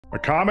A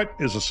comet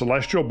is a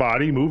celestial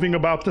body moving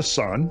about the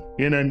sun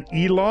in an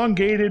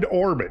elongated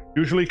orbit,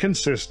 usually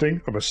consisting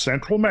of a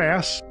central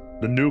mass,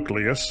 the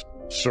nucleus,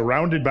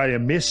 surrounded by a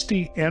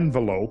misty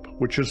envelope,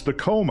 which is the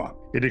coma.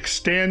 It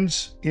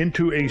extends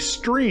into a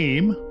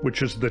stream,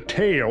 which is the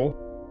tail,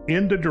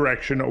 in the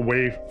direction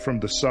away from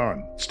the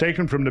sun. It's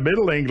taken from the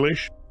Middle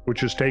English,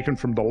 which is taken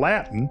from the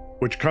Latin,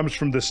 which comes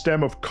from the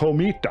stem of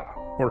kometa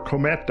or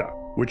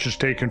kōmētēs, which is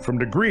taken from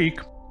the Greek,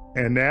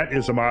 and that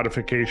is a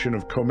modification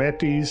of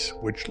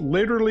kōmētēs, which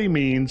literally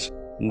means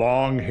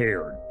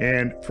long-haired.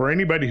 And for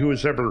anybody who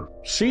has ever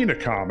seen a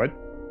comet,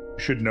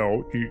 should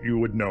know, you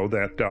would know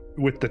that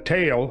with the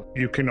tail,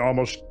 you can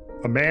almost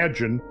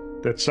imagine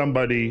that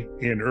somebody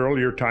in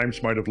earlier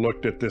times might have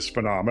looked at this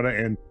phenomena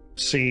and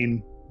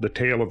seen the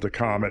tail of the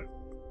comet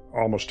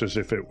almost as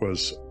if it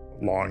was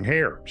long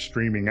hair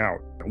streaming out.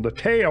 The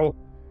tail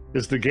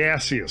is the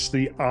gaseous,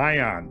 the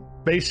ion,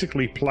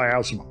 basically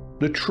plasma.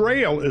 The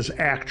trail is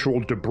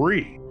actual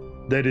debris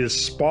that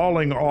is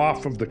spalling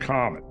off of the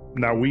comet.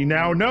 Now, we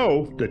now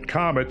know that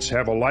comets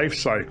have a life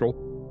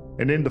cycle,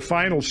 and in the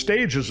final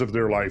stages of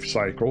their life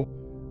cycle,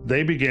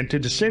 they begin to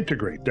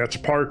disintegrate. That's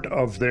part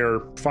of their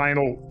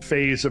final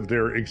phase of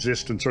their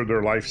existence or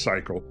their life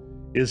cycle,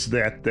 is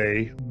that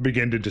they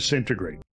begin to disintegrate.